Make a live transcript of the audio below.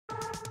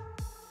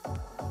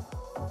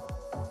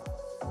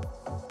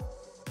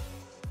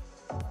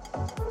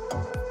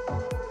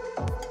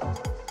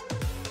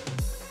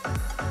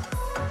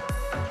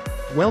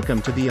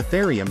Welcome to the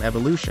Ethereum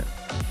evolution.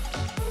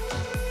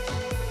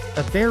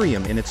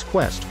 Ethereum in its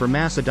quest for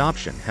mass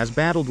adoption has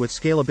battled with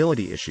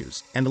scalability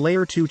issues, and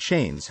Layer 2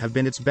 chains have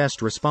been its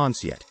best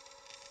response yet.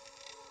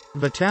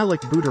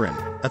 Vitalik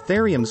Buterin,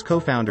 Ethereum's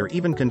co-founder,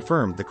 even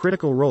confirmed the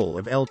critical role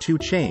of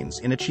L2 chains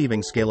in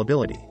achieving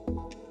scalability.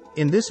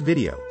 In this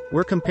video,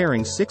 we're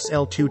comparing 6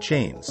 L2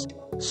 chains: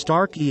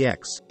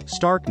 Starkex,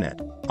 Starket,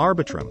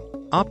 Arbitrum,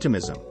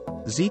 Optimism,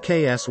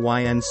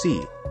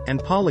 ZKsync,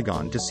 and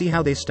Polygon to see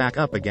how they stack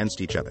up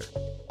against each other.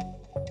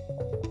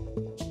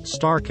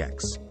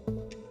 Starkex.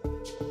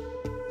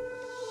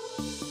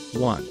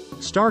 1.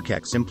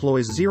 Starkex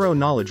employs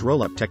zero-knowledge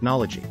rollup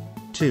technology.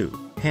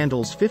 2.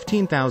 Handles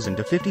 15,000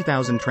 to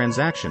 50,000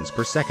 transactions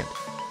per second.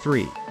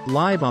 3.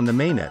 Live on the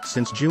mainnet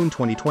since June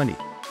 2020.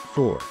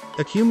 4.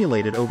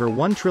 Accumulated over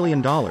 $1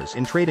 trillion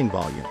in trading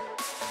volume.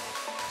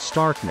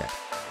 Starket.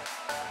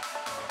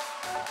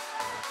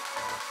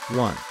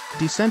 1.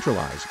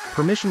 Decentralized,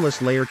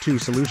 permissionless Layer 2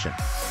 solution.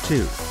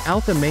 2.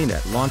 Alpha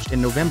mainnet launched in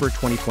November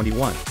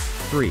 2021.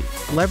 3.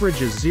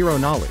 Leverages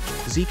zero-knowledge,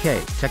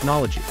 ZK,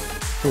 technology.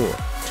 4.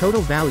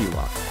 Total value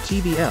lock,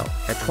 TVL,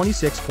 at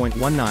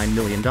 $26.19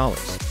 million.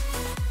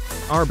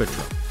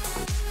 Arbitrum.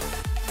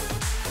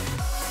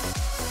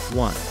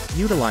 1.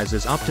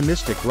 Utilizes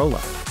optimistic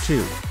rollup.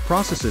 2.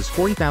 Processes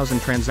 40,000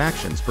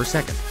 transactions per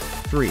second.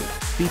 3.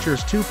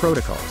 Features 2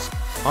 protocols,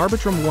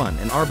 Arbitrum 1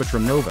 and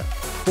Arbitrum Nova.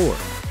 4.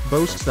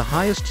 Boasts the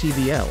highest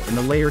TVL in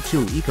the Layer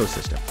 2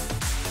 ecosystem.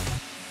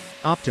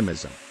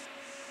 Optimism.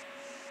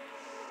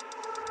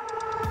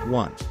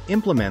 1.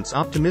 Implements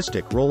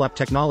optimistic rollup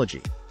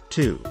technology.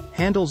 2.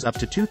 Handles up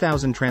to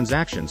 2,000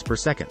 transactions per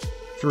second.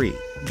 3.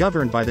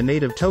 Governed by the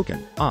native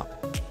token,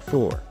 OP.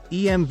 4.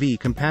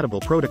 EMV-compatible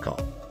protocol.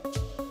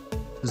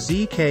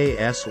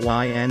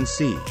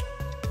 ZKsync.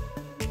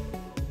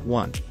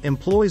 1.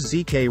 Employs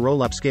ZK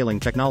rollup scaling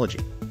technology.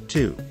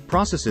 2.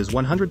 Processes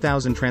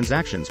 100,000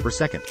 transactions per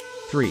second.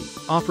 3.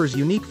 Offers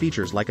unique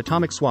features like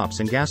atomic swaps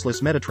and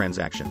gasless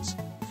metatransactions.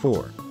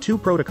 4. 2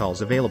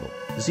 protocols available: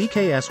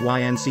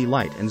 ZKsync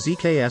Lite and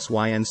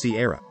ZKsync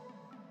Era.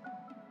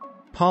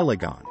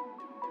 Polygon.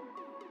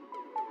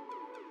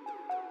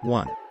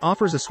 1.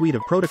 Offers a suite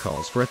of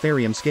protocols for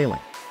Ethereum scaling.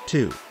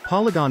 2.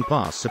 Polygon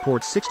POS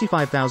supports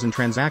 65,000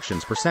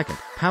 transactions per second,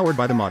 powered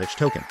by the Modic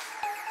token.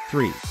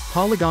 3.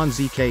 Polygon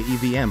ZK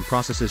EVM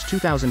processes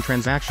 2,000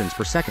 transactions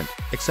per second,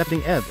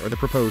 accepting ETH or the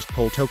proposed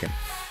POL token.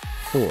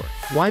 4.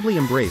 Widely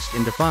embraced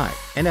in DeFi,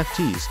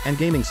 NFTs, and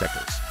gaming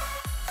sectors.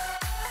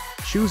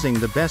 Choosing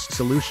the best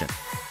solution.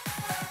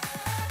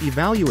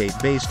 Evaluate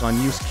based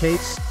on use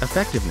case,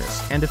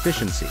 effectiveness, and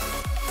efficiency.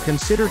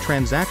 Consider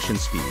transaction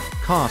speed,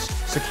 cost,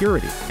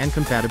 security, and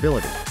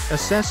compatibility.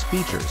 Assess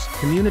features,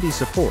 community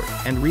support,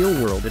 and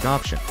real-world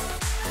adoption.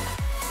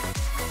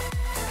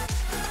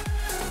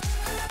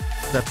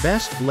 The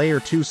best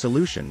Layer 2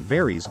 solution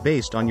varies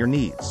based on your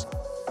needs.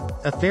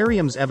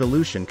 Ethereum's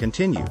evolution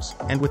continues,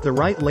 and with the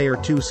right Layer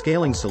 2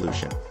 scaling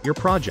solution, your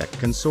project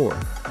can soar.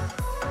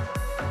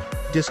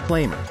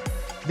 Disclaimer: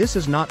 this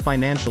is not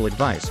financial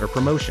advice or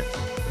promotion.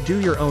 Do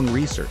your own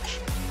research.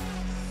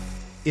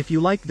 If you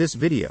like this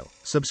video,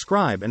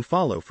 subscribe and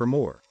follow for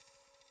more.